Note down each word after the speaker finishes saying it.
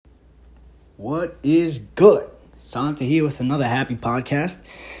What is good? Santa here with another happy podcast.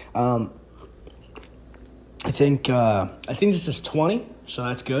 I think this is 20, so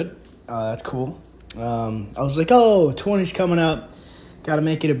that's good. That's cool. I was like, 20's coming up. Gotta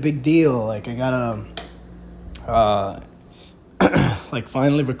make it a big deal. Like, I gotta,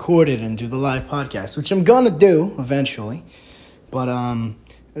 finally record it and do the live podcast, which I'm gonna do eventually. But,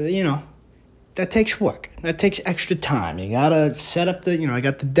 that takes work. That takes extra time. You gotta set up I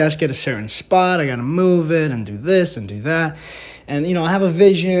got the desk at a certain spot. I gotta move it and do this and do that. And, I have a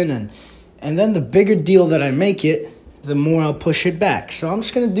vision. And then the bigger deal that I make it, the more I'll push it back. So I'm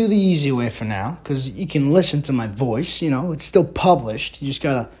just gonna do the easy way for now, because you can listen to my voice. It's still published. You just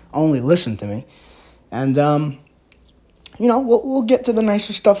gotta only listen to me. And, we'll get to the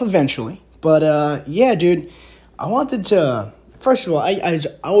nicer stuff eventually. But, dude, I wanted to... First of all, I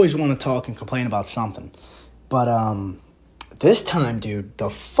always want to talk and complain about something. But this time, dude,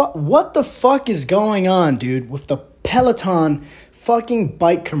 what the fuck is going on, dude, with the Peloton fucking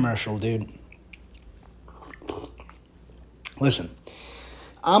bike commercial, dude? Listen,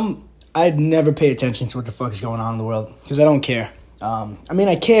 I'd never pay attention to what the fuck is going on in the world, because I don't care.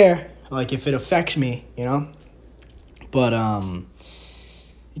 I care, like, if it affects me, But,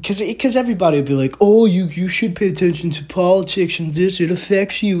 Because everybody would be like, you should pay attention to politics and this. It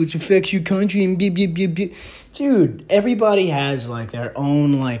affects you. It affects your country. And blah, blah, blah, blah. Dude, everybody has, their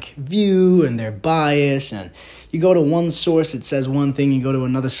own, view and their bias. And you go to one source, it says one thing. You go to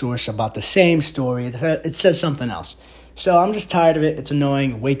another source about the same story. It says something else. So I'm just tired of it. It's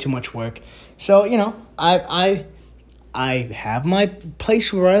annoying. Way too much work. So, I have my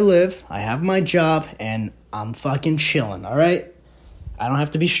place where I live. I have my job. And I'm fucking chilling, all right? I don't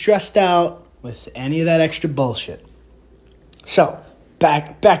have to be stressed out with any of that extra bullshit. So,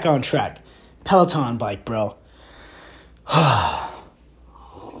 back on track. Peloton bike, bro.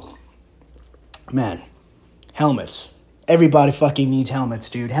 Man, helmets. Everybody fucking needs helmets,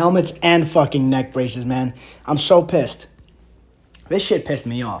 dude. Helmets and fucking neck braces, man. I'm so pissed. This shit pissed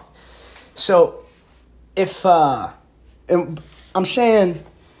me off. So, if, I'm saying,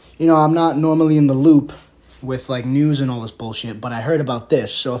 I'm not normally in the loop with news and all this bullshit, but I heard about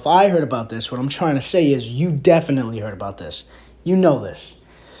this. So if I heard about this, what I'm trying to say is you definitely heard about this. You know this.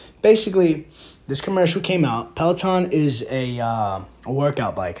 Basically, this commercial came out. Peloton is a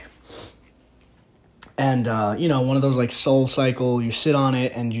workout bike. And, one of those Soul Cycle, you sit on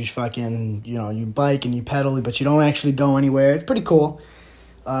it and you fucking, you bike and you pedal, but you don't actually go anywhere. It's pretty cool.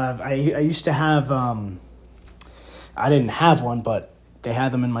 I used to have, I didn't have one, but they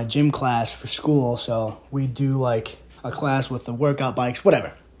had them in my gym class for school, so we do, a class with the workout bikes,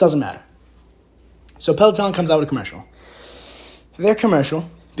 whatever. Doesn't matter. So Peloton comes out with a commercial. Their commercial,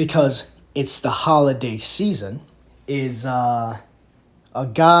 because it's the holiday season, is a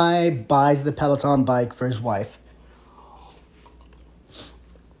guy buys the Peloton bike for his wife.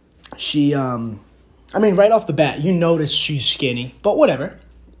 She, right off the bat, you notice she's skinny, but whatever.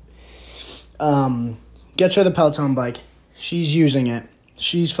 Gets her the Peloton bike. She's using it.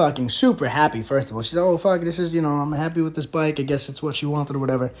 She's fucking super happy, first of all. She's like, fuck, this is, I'm happy with this bike. I guess it's what she wanted or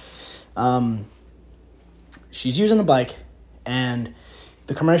whatever. She's using the bike, and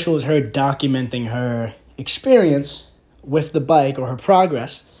the commercial is her documenting her experience with the bike or her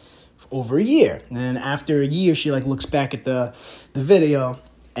progress over a year. And then after a year, she, looks back at the video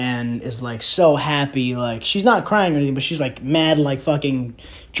and is, so happy. She's not crying or anything, but she's, mad, fucking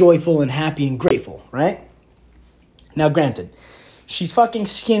joyful and happy and grateful, right? Now, granted, she's fucking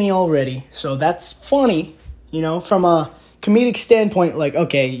skinny already, so that's funny, from a comedic standpoint,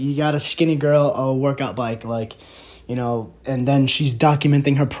 okay, you got a skinny girl, a workout bike, and then she's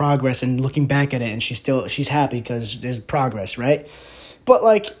documenting her progress and looking back at it, and she's happy because there's progress, right?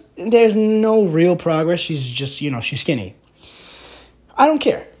 But, there's no real progress. She's just, she's skinny. I don't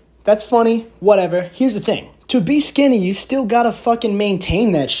care. That's funny, whatever. Here's the thing. To be skinny, you still gotta fucking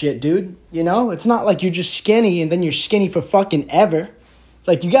maintain that shit, dude. It's not like you're just skinny and then you're skinny for fucking ever.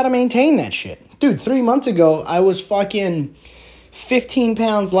 You gotta maintain that shit. Dude, 3 months ago, I was fucking 15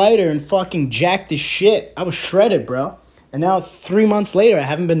 pounds lighter and fucking jacked as shit. I was shredded, bro. And now 3 months later, I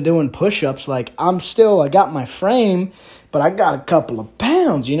haven't been doing push-ups. I got my frame, but I got a couple of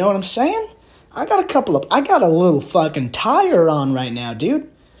pounds. You know what I'm saying? I got a little fucking tire on right now, dude.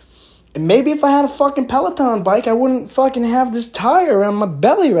 And maybe if I had a fucking Peloton bike, I wouldn't fucking have this tire around my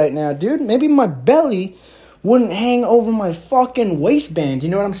belly right now, dude. Maybe my belly wouldn't hang over my fucking waistband. You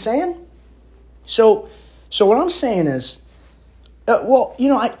know what I'm saying? So what I'm saying is,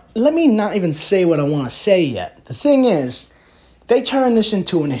 let me not even say what I want to say yet. The thing is, they turned this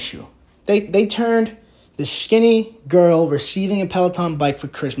into an issue. They turned this skinny girl receiving a Peloton bike for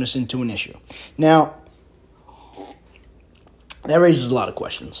Christmas into an issue. Now, that raises a lot of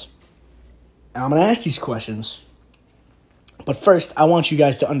questions. And I'm going to ask these questions. But first, I want you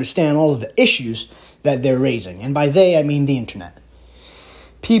guys to understand all of the issues that they're raising. And by they, I mean the internet.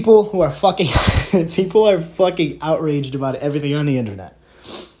 People are fucking outraged about everything on the internet.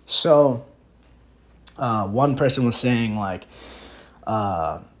 So, one person was saying like,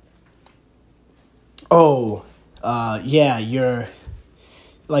 yeah, you're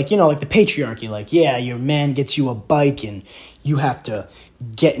like, like the patriarchy, like, yeah, your man gets you a bike and you have to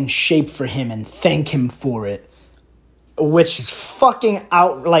get in shape for him and thank him for it, which is fucking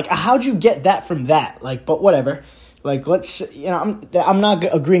out. Like, how'd you get that from that? Like, but whatever. Like, I'm not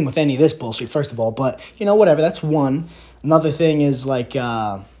agreeing with any of this bullshit, first of all, but, whatever, that's one. Another thing is, like,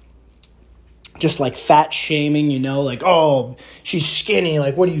 just, like, fat shaming, like, oh, she's skinny,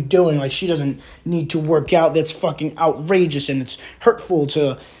 like, what are you doing? Like, she doesn't need to work out. That's fucking outrageous, and it's hurtful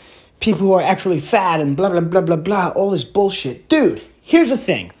to people who are actually fat, and blah, blah, blah, blah, blah, all this bullshit. Dude, here's the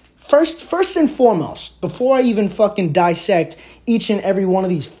thing. First and foremost, before I even fucking dissect each and every one of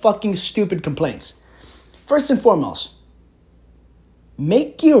these fucking stupid complaints, first and foremost,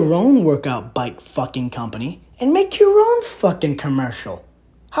 make your own workout bike fucking company and make your own fucking commercial.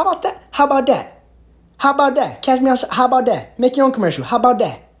 How about that? How about that? How about that? Catch me outside. How about that? Make your own commercial. How about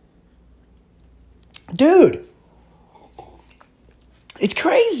that? Dude, it's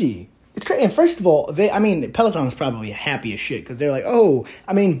crazy. It's crazy. And first of all, Peloton is probably happy as shit because they're like,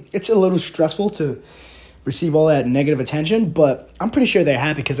 it's a little stressful to receive all that negative attention, but I'm pretty sure they're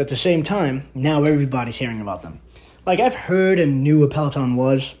happy because at the same time, now everybody's hearing about them. Like, I've heard and knew what Peloton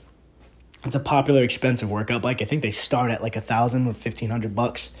was. It's a popular, expensive workout bike. I think they start at like $1,000 or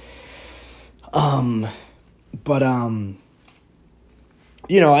 $1,500.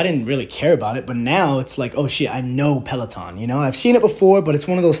 I didn't really care about it, but now it's like, oh shit, I know Peloton, I've seen it before, but it's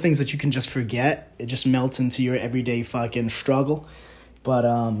one of those things that you can just forget. It just melts into your everyday fucking struggle. But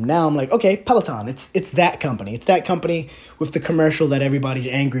now I'm like, okay, Peloton, it's that company. It's that company with the commercial that everybody's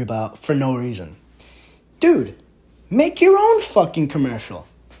angry about for no reason. Dude, make your own fucking commercial.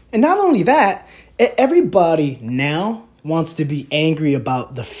 And not only that, everybody now wants to be angry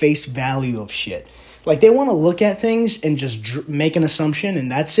about the face value of shit. Like, they want to look at things and just make an assumption,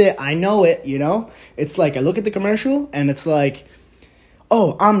 and that's it. I know it, It's like, I look at the commercial, and it's like,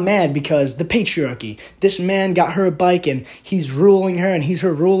 oh, I'm mad because the patriarchy. This man got her a bike, and he's ruling her, and he's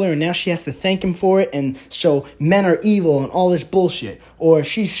her ruler, and now she has to thank him for it, and so men are evil and all this bullshit. Or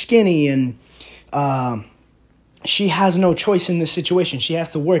she's skinny, and she has no choice in this situation. She has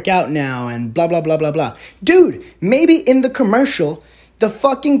to work out now, and blah, blah, blah, blah, blah. Dude, maybe in the commercial, the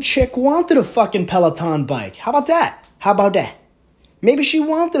fucking chick wanted a fucking Peloton bike. How about that? How about that? Maybe she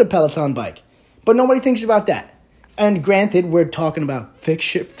wanted a Peloton bike, but nobody thinks about that. And granted, we're talking about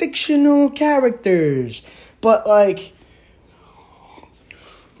fictional characters, but like,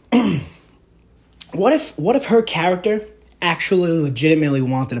 what if her character actually legitimately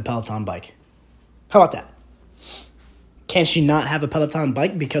wanted a Peloton bike? How about that? Can she not have a Peloton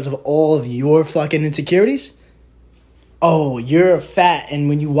bike because of all of your fucking insecurities? Oh, you're fat, and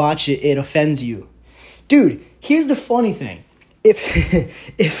when you watch it, it offends you. Dude, here's the funny thing.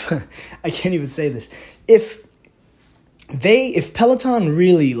 If I can't even say this. If Peloton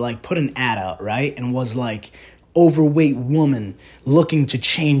really like put an ad out, right, and was like, overweight woman looking to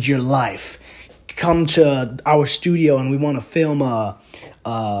change your life, come to our studio and we want to film a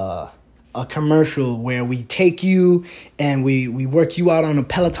commercial where we take you and we work you out on a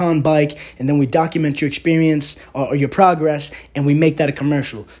Peloton bike, and then we document your experience or your progress, and we make that a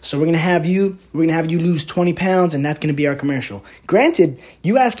commercial. So we're gonna have you lose 20 pounds, and that's gonna be our commercial. Granted,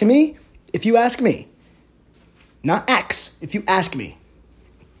 if you ask me, not X, if you ask me,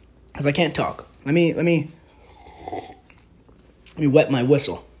 because I can't talk. Let me wet my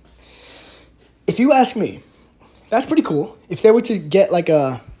whistle. If you ask me, that's pretty cool. If they were to get like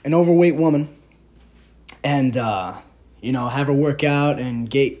an overweight woman and, have her work out and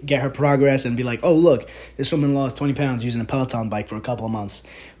get her progress and be like, oh, look, this woman lost 20 pounds using a Peloton bike for a couple of months.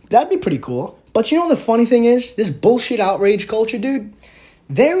 That'd be pretty cool. But the funny thing is, this bullshit outrage culture, dude,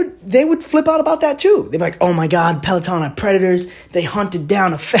 they would flip out about that too. They'd be like, oh my God, Peloton are predators. They hunted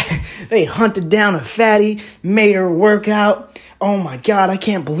down a fatty, made her work out. Oh my God, I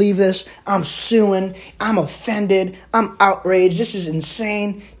can't believe this. I'm suing. I'm offended. I'm outraged. This is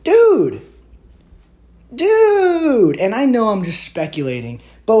insane. Dude. And I know I'm just speculating,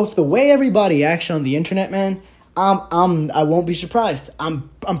 but with the way everybody acts on the internet, man, I won't be surprised. I'm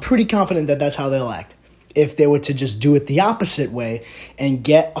pretty confident that that's how they'll act. if they were to just do it the opposite way and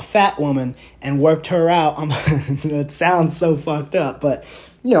get a fat woman and worked her out. It sounds so fucked up, but,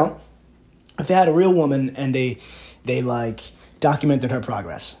 you know, if they had a real woman and they like documented her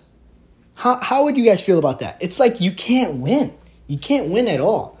progress. How would you guys feel about that? It's like you can't win. You can't win at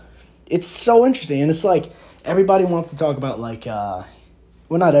all. It's so interesting. And it's like everybody wants to talk about like, well,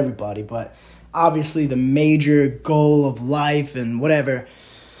 not everybody, but obviously the major goal of life and whatever.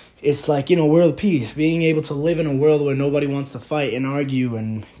 It's like, you know, world peace, being able to live in a world where nobody wants to fight and argue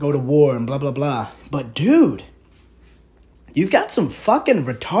and go to war and blah, blah, blah. But dude, you've got some fucking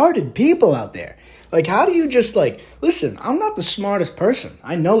retarded people out there. Like, how do you just, like, listen, I'm not the smartest person.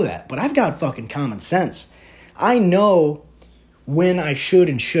 I know that, but I've got fucking common sense. I know when I should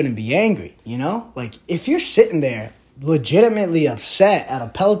and shouldn't be angry, you know? Like, if you're sitting there legitimately upset at a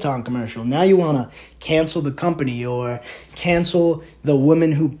Peloton commercial, now you want to cancel the company or cancel the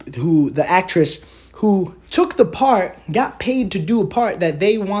woman who the actress who took the part, got paid to do a part that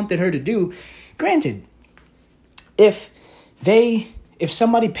they wanted her to do. Granted, if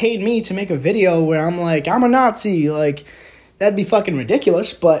somebody paid me to make a video where I'm like, I'm a Nazi, like, that'd be fucking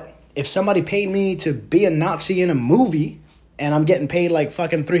ridiculous. But if somebody paid me to be a Nazi in a movie and I'm getting paid like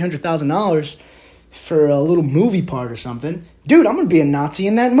fucking $300,000 for a little movie part or something, dude, I'm going to be a Nazi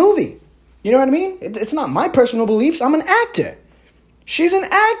in that movie. You know what I mean? It's not my personal beliefs. I'm an actor. She's an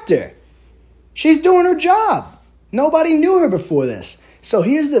actor. She's doing her job. Nobody knew her before this. So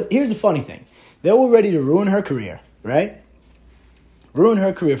here's the funny thing. They were ready to ruin her career, right? Ruin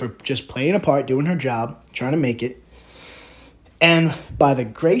her career for just playing a part, doing her job, trying to make it. And by the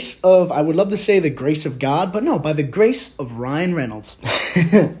grace of, I would love to say the grace of God, but no, by the grace of Ryan Reynolds.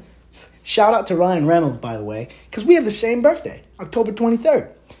 Shout out to Ryan Reynolds, by the way, because we have the same birthday, October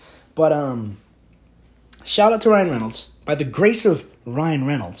 23rd. But shout out to Ryan Reynolds. By the grace of Ryan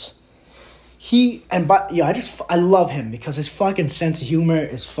Reynolds, I love him because his fucking sense of humor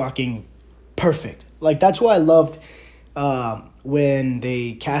is fucking perfect. Like, that's why I loved when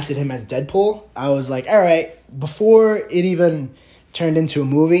they casted him as Deadpool. I was like, all right, before it even turned into a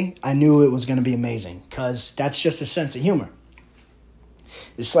movie, I knew it was going to be amazing because that's just a sense of humor.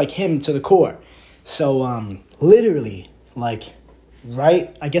 It's like him to the core. So, literally, like,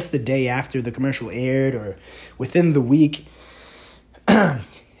 right, I guess the day after the commercial aired or within the week,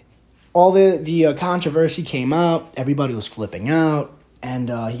 all the controversy came out. Everybody was flipping out. And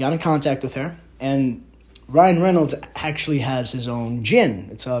he got in contact with her. And Ryan Reynolds actually has his own gin.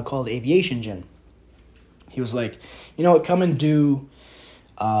 It's called Aviation Gin. He was like, you know what, come and do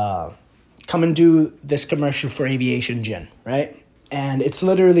this commercial for Aviation Gin, right? And it's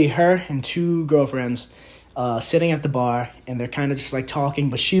literally her and two girlfriends sitting at the bar, and they're kind of just like talking,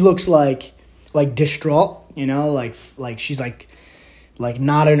 but she looks like distraught, you know, like she's like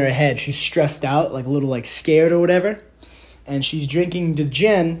nodding her head. She's stressed out, like a little like scared or whatever. And she's drinking the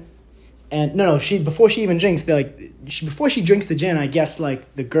gin. And before she even drinks, before she drinks the gin, I guess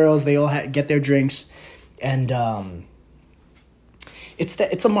like the girls, they all get their drinks, and I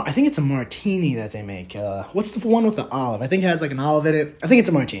think it's a martini that they make. What's the one with the olive? I think it has like an olive in it. I think it's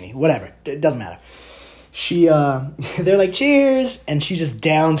a martini. Whatever, it doesn't matter. They're like, cheers, and she just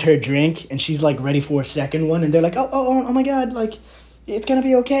downs her drink, and she's like ready for a second one, and they're like, oh my god, like, it's gonna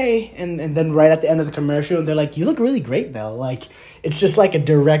be okay. And then right at the end of the commercial, and they're like, you look really great though. Like, it's just like a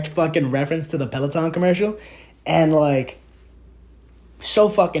direct fucking reference to the Peloton commercial. And like, so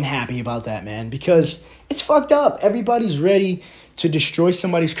fucking happy about that, man, because it's fucked up. Everybody's ready to destroy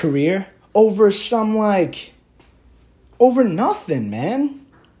somebody's career over nothing, man.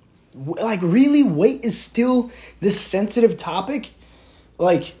 Like, really, weight is still this sensitive topic?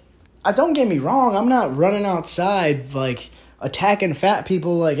 Like, don't get me wrong, I'm not running outside like attacking fat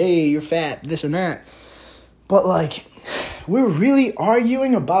people like, hey, you're fat, this and that. But like, we're really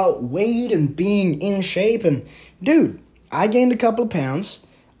arguing about weight and being in shape. And dude, I gained a couple of pounds.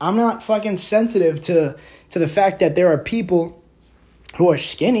 I'm not fucking sensitive to the fact that there are people who are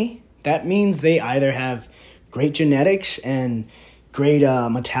skinny. That means they either have great genetics and great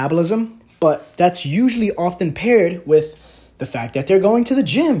metabolism, but that's usually often paired with the fact that they're going to the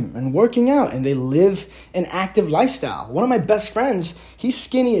gym and working out and they live an active lifestyle. One of my best friends, he's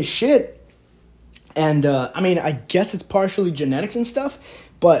skinny as shit. And, I guess it's partially genetics and stuff,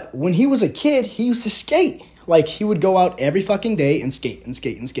 but when he was a kid, he used to skate. Like, he would go out every fucking day and skate,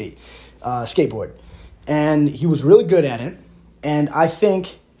 skateboard. And he was really good at it. And I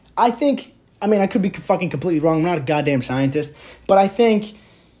think, I could be fucking completely wrong. I'm not a goddamn scientist, but I think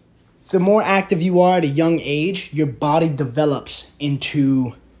the more active you are at a young age, your body develops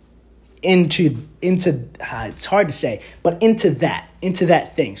into into it's hard to say, but into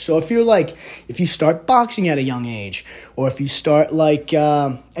that thing. So if you start boxing at a young age, or if you start like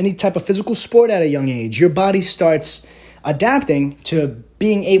any type of physical sport at a young age, your body starts adapting to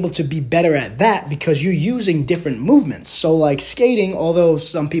being able to be better at that because you're using different movements. So like skating, although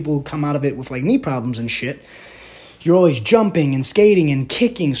some people come out of it with like knee problems and shit, you're always jumping and skating and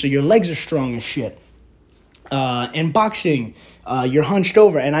kicking, so your legs are strong as shit. And boxing, you're hunched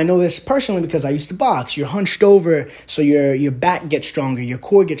over, and I know this personally because I used to box. You're hunched over, so your back gets stronger, your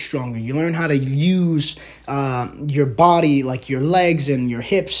core gets stronger. You learn how to use your body, like your legs and your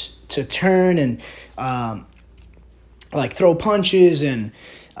hips, to turn and like throw punches and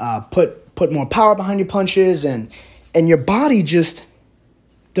put more power behind your punches, and your body just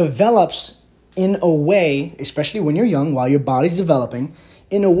develops in a way, especially when you're young, while your body's developing,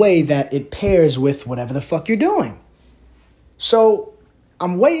 in a way that it pairs with whatever the fuck you're doing. So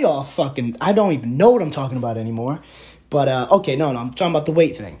I'm way off I don't even know what I'm talking about anymore. But, okay, no, I'm talking about the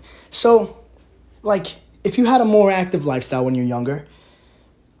weight thing. So, like, if you had a more active lifestyle when you're younger,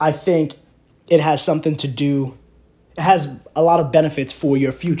 I think it has something to do, it has a lot of benefits for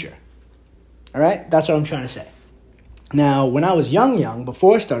your future. All right? That's what I'm trying to say. Now, when I was young,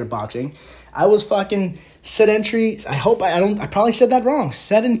 before I started boxing, I was fucking sedentary. I probably said that wrong.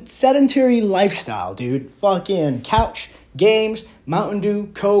 Sedentary lifestyle, dude. Fucking couch, games, Mountain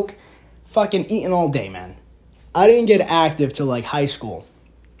Dew, Coke, fucking eating all day, man. I didn't get active till like high school.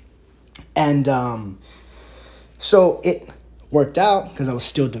 And so it worked out because I was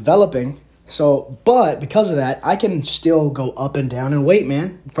still developing. But because of that, I can still go up and down in weight,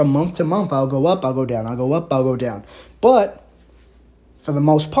 man. From month to month, I'll go up, I'll go down, I'll go up, I'll go down. But for the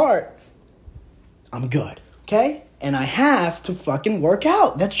most part, I'm good, okay? And I have to fucking work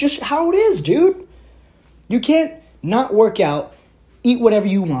out. That's just how it is, dude. You can't not work out, eat whatever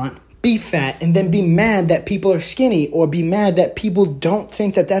you want, be fat, and then be mad that people are skinny, or be mad that people don't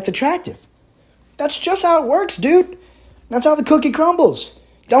think that that's attractive. That's just how it works, dude. That's how the cookie crumbles.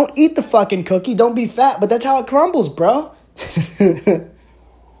 Don't eat the fucking cookie, don't be fat, but that's how it crumbles, bro.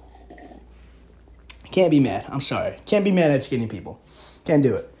 Can't be mad. I'm sorry. Can't be mad at skinny people. Can't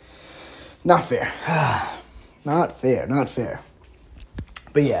do it. Not fair. Not fair.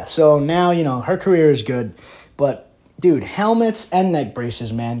 But yeah, so now, her career is good. But, dude, helmets and neck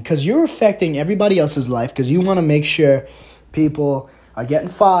braces, man. Because you're affecting everybody else's life. Because you want to make sure people are getting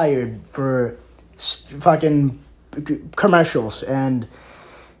fired for fucking commercials. And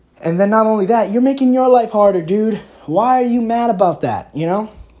then not only that, you're making your life harder, dude. Why are you mad about that,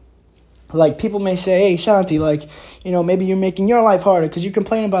 Like, people may say, hey, Shanti, like, maybe you're making your life harder because you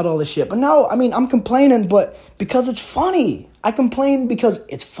complain about all this shit. But no, I mean, I'm complaining, but because it's funny. I complain because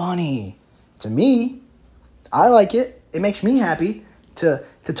it's funny. To me, I like it. It makes me happy to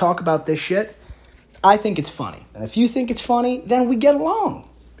talk about this shit. I think it's funny. And if you think it's funny, then we get along.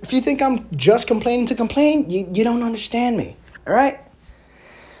 If you think I'm just complaining to complain, you don't understand me. All right?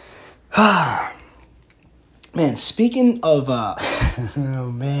 Man, speaking of,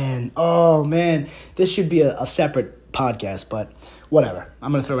 oh man, this should be a separate podcast, but whatever.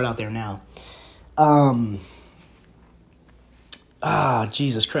 I'm going to throw it out there now.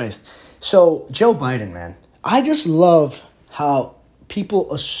 Jesus Christ. So, Joe Biden, man, I just love how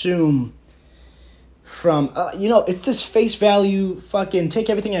people assume from, it's this face value, fucking take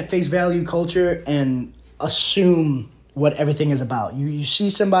everything at face value culture and assume what everything is about. You see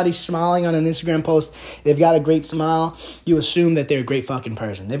somebody smiling on an Instagram post, they've got a great smile, you assume that they're a great fucking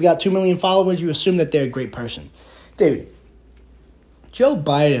person. They've got 2 million followers, you assume that they're a great person. Dude, Joe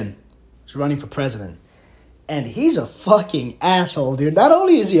Biden is running for president, and he's a fucking asshole, dude. Not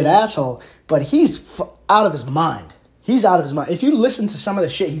only is he an asshole, but he's out of his mind. He's out of his mind. If you listen to some of the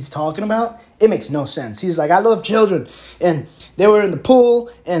shit he's talking about, it makes no sense. He's like, I love children, and they were in the pool,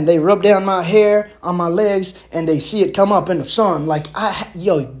 and they rub down my hair on my legs, and they see it come up in the sun. Like,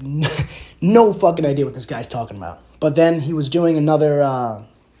 no fucking idea what this guy's talking about. But then he was doing another,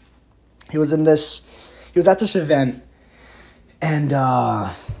 he was at this event, and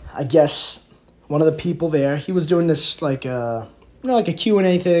I guess one of the people there, he was doing this like a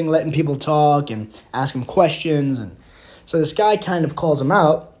Q&A thing, letting people talk and ask him questions, and so this guy kind of calls him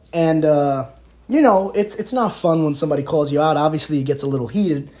out, and it's not fun when somebody calls you out. Obviously, it gets a little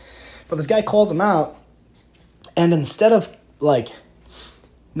heated, but this guy calls him out, and instead of like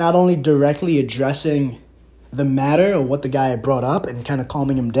not only directly addressing the matter or what the guy had brought up and kind of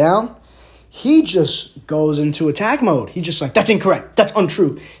calming him down, he just goes into attack mode. He's just like, that's incorrect, that's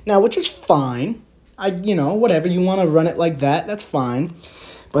untrue. Now, which is fine. Whatever, you want to run it like that, that's fine.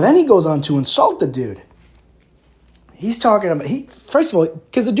 But then he goes on to insult the dude. he's talking about, first of all,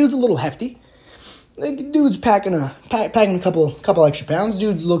 because the dude's a little hefty. The dude's packing a couple extra pounds.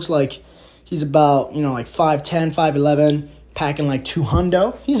 Dude looks like he's about, like 5'10", 5'11", packing like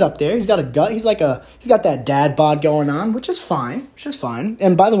 200. He's up there. He's got a gut. He's got that dad bod going on, which is fine.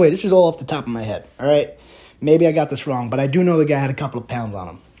 And by the way, this is all off the top of my head, all right? Maybe I got this wrong, but I do know the guy had a couple of pounds on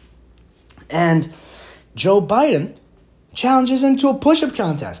him. And Joe Biden challenges him to a push-up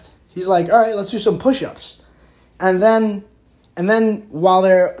contest. He's like, all right, let's do some push-ups. And then while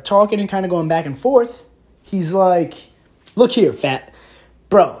they're talking and kind of going back and forth, he's like, look here, fat.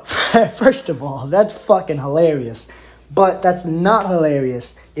 Bro, first of all, that's fucking hilarious. But that's not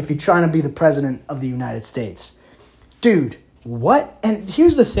hilarious if you're trying to be the president of the United States. Dude, what? And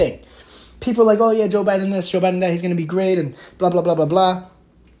here's the thing. People are like, oh yeah, Joe Biden this, Joe Biden that, he's going to be great, and blah, blah, blah, blah, blah.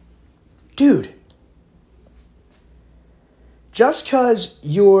 Dude, just because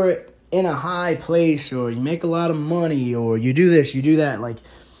you're in a high place or you make a lot of money or you do this, you do that, like,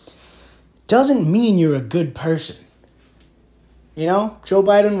 doesn't mean you're a good person. Joe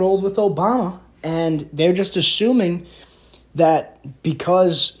Biden rolled with Obama, and they're just assuming that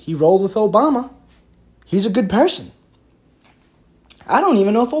because he rolled with Obama, he's a good person. I don't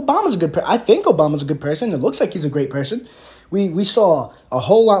even know if Obama's a good person. I think Obama's a good person. It looks like he's a great person. We saw a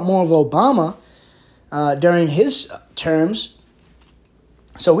whole lot more of Obama during his terms.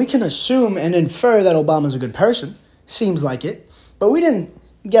 So we can assume and infer that Obama's a good person. Seems like it. But we didn't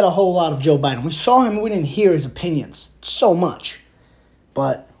get a whole lot of Joe Biden. We saw him, we didn't hear his opinions so much.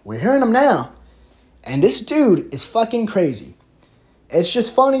 But we're hearing him now. And this dude is fucking crazy. It's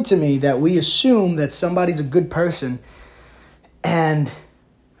just funny to me that we assume that somebody's a good person, and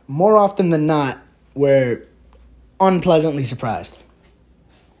more often than not, we're unpleasantly surprised.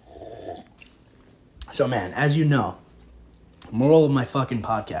 So, man, as you know, moral of my fucking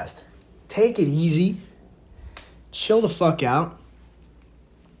podcast, take it easy. Chill the fuck out.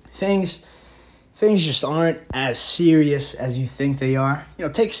 Things just aren't as serious as you think they are.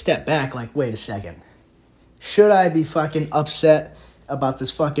 Take a step back, like, wait a second. Should I be fucking upset about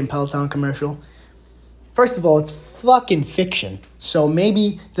this fucking Peloton commercial? First of all, it's fucking fiction. So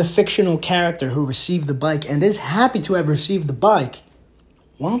maybe the fictional character who received the bike and is happy to have received the bike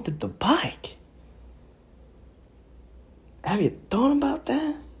wanted the bike. Have you thought about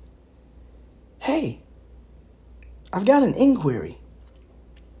that? Hey, I've got an inquiry.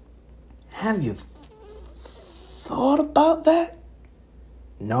 Have you thought about that?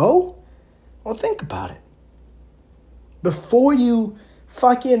 No? Well, think about it. Before you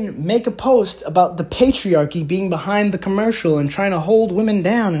fucking make a post about the patriarchy being behind the commercial and trying to hold women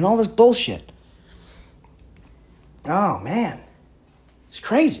down and all this bullshit. Oh, man. It's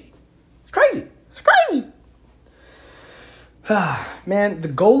crazy. Man, the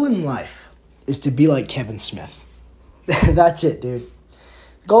goal in life is to be like Kevin Smith. That's it, dude.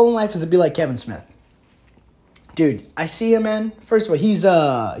 The goal in life is to be like Kevin Smith. Dude, I see him, man. First of all, he's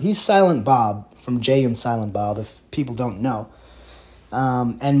Silent Bob from Jay and Silent Bob, if people don't know.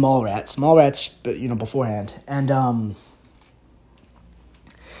 And Mallrats. Mallrats, beforehand. And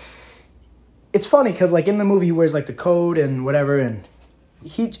it's funny because, like, in the movie he wears, like, the coat and whatever, and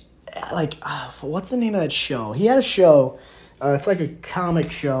he, like, what's the name of that show? He had a show. It's like a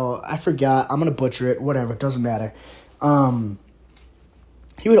comic show. I forgot. I'm going to butcher it. Whatever. It doesn't matter.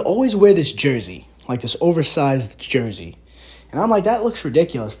 He would always wear this jersey, like this oversized jersey. And I'm like, that looks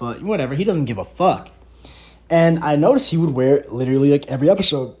ridiculous, but whatever. He doesn't give a fuck. And I noticed he would wear it literally like every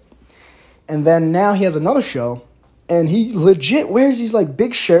episode. And then now he has another show, and he legit wears these like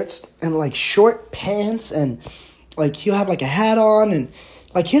big shirts and like short pants, and like he'll have like a hat on, and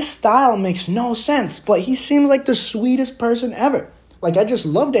like his style makes no sense, but he seems like the sweetest person ever. Like, I just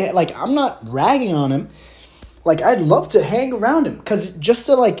love to, like, I'm not ragging on him. Like, I'd love to hang around him, because just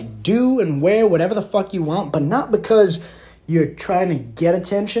to, like, do and wear whatever the fuck you want, but not because you're trying to get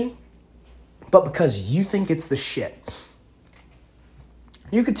attention, but because you think it's the shit.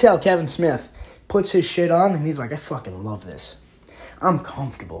 You could tell Kevin Smith puts his shit on, and he's like, I fucking love this. I'm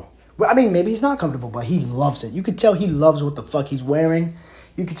comfortable. Well, I mean, maybe he's not comfortable, but he loves it. You could tell he loves what the fuck he's wearing.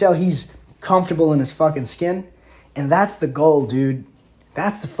 You could tell he's comfortable in his fucking skin. And that's the goal, dude.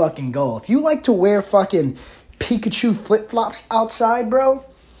 That's the fucking goal. If you like to wear fucking Pikachu flip-flops outside, bro,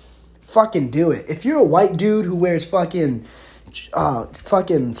 fucking do it. If you're a white dude who wears fucking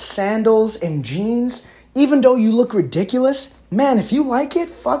sandals and jeans, even though you look ridiculous, man, if you like it,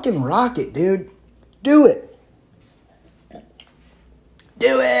 fucking rock it, dude. Do it.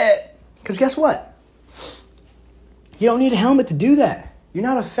 Do it. Because guess what? You don't need a helmet to do that. You're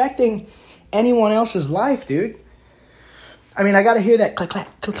not affecting anyone else's life, dude. I mean, I got to hear that click,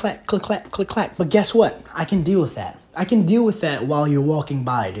 clack, click, clack, click, clack, click, clack. But guess what? I can deal with that. I can deal with that while you're walking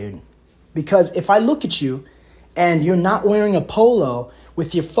by, dude. Because if I look at you and you're not wearing a polo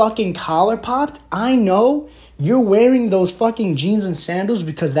with your fucking collar popped, I know you're wearing those fucking jeans and sandals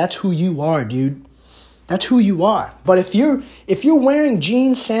because that's who you are, dude. That's who you are. But if you're wearing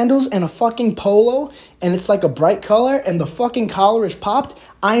jeans, sandals, and a fucking polo, and it's like a bright color, and the fucking collar is popped,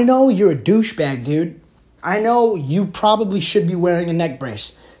 I know you're a douchebag, dude. I know you probably should be wearing a neck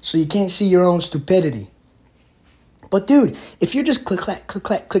brace so you can't see your own stupidity. But dude, if you're just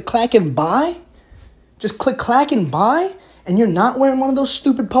click-clacking by, just click-clacking by, and you're not wearing one of those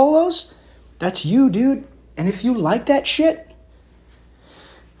stupid polos, that's you, dude. And if you like that shit,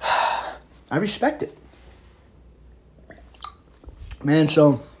 I respect it. Man,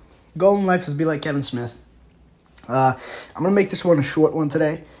 so goal in life is to be like Kevin Smith. I'm going to make this one a short one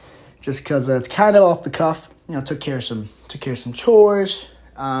today, just because it's kind of off the cuff. You know, took care of some chores.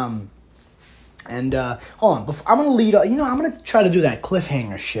 Hold on. I'm going to lead up. You know, I'm going to try to do that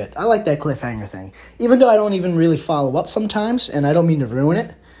cliffhanger shit. I like that cliffhanger thing. Even though I don't even really follow up sometimes, and I don't mean to ruin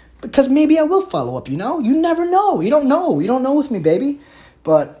it. Because maybe I will follow up, you know? You never know. You don't know. You don't know with me, baby.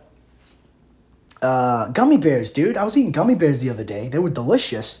 But gummy bears, dude. I was eating gummy bears the other day. They were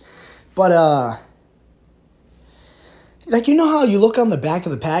delicious. But, like, you know how you look on the back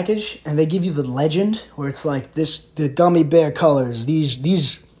of the package and they give you the legend where it's like the gummy bear colors,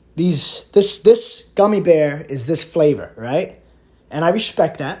 this gummy bear is this flavor, right? And I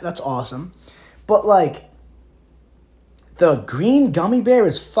respect that. That's awesome. But, like, the green gummy bear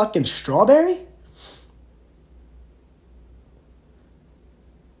is fucking strawberry?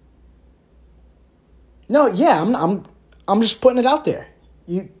 No, yeah, I'm just putting it out there.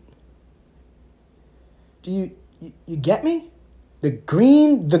 You get me? The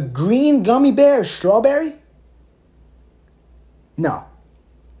green gummy bear is strawberry? No.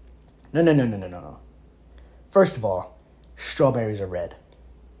 No. First of all, strawberries are red.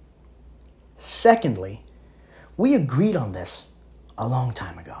 Secondly, we agreed on this a long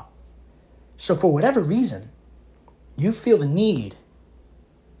time ago. So for whatever reason, you feel the need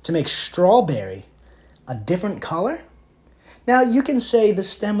to make strawberry a different color? Now, you can say the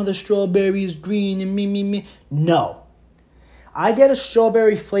stem of the strawberry is green and me. No. I get a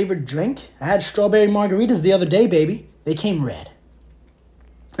strawberry flavored drink. I had strawberry margaritas the other day, baby. They came red.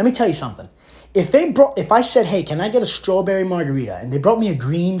 Let me tell you something. If I said, hey, can I get a strawberry margarita? And they brought me a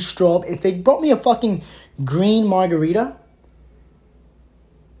green if they brought me a fucking green margarita,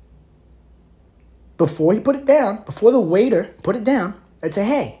 before he put it down, before the waiter put it down, I'd say,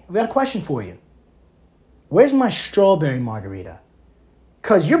 hey, I've got a question for you. Where's my strawberry margarita?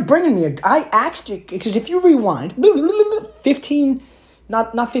 Because you're bringing me I asked you, because if you rewind 15,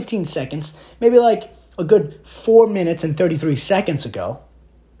 not 15 seconds, maybe like a good 4 minutes and 33 seconds ago.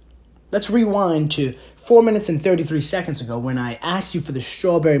 Let's rewind to 4 minutes and 33 seconds ago when I asked you for the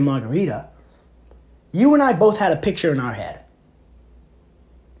strawberry margarita. You and I both had a picture in our head.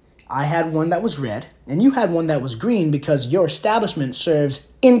 I had one that was red, and you had one that was green because your establishment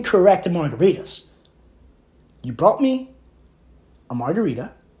serves incorrect margaritas. You brought me a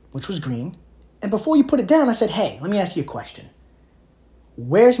margarita, which was green, and before you put it down, I said, hey, let me ask you a question.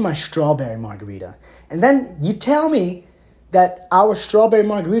 Where's my strawberry margarita? And then you tell me that our strawberry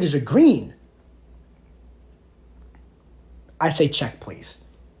margaritas are green. I say check, please.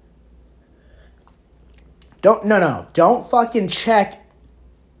 Don't fucking check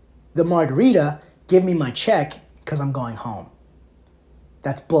the margarita. Give me my check because I'm going home.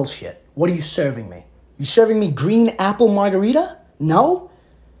 That's bullshit. What are you serving me? You serving me green apple margarita? No?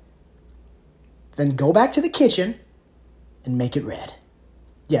 Then go back to the kitchen and make it red.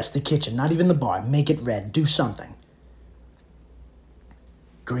 Yes, the kitchen, not even the bar. Make it red. Do something.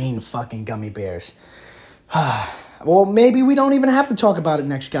 Green fucking gummy bears. Well, maybe we don't even have to talk about it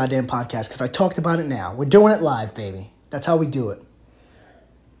next goddamn podcast because I talked about it now. We're doing it live, baby. That's how we do it.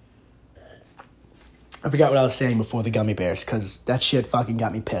 I forgot what I was saying before the gummy bears because that shit fucking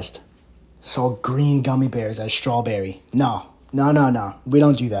got me pissed. So green gummy bears as strawberry. No. We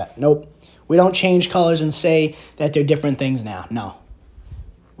don't do that. Nope. We don't change colors and say that they're different things now. No.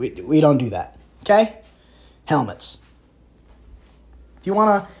 We don't do that. Okay? Helmets. If you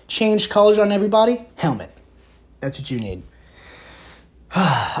want to change colors on everybody, helmet. That's what you need.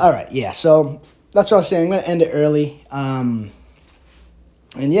 All right, yeah. So that's what I was saying. I'm gonna end it early. And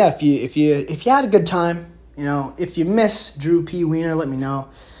yeah, if you had a good time, you know, if you miss Drew P. Wiener, let me know.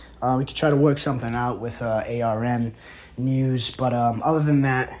 We could try to work something out with ARN news. But other than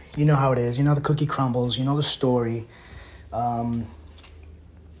that, you know how it is. You know the cookie crumbles. You know the story. So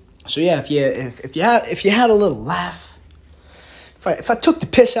yeah, if you had a little laugh, if I took the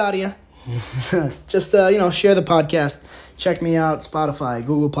piss out of you, Just, share the podcast. Check me out, Spotify,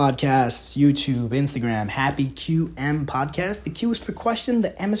 Google Podcasts, YouTube, Instagram, Happy QM Podcast. The Q is for question,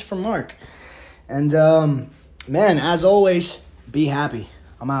 the M is for Mark. And, man, as always, be happy.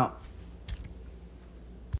 I'm out.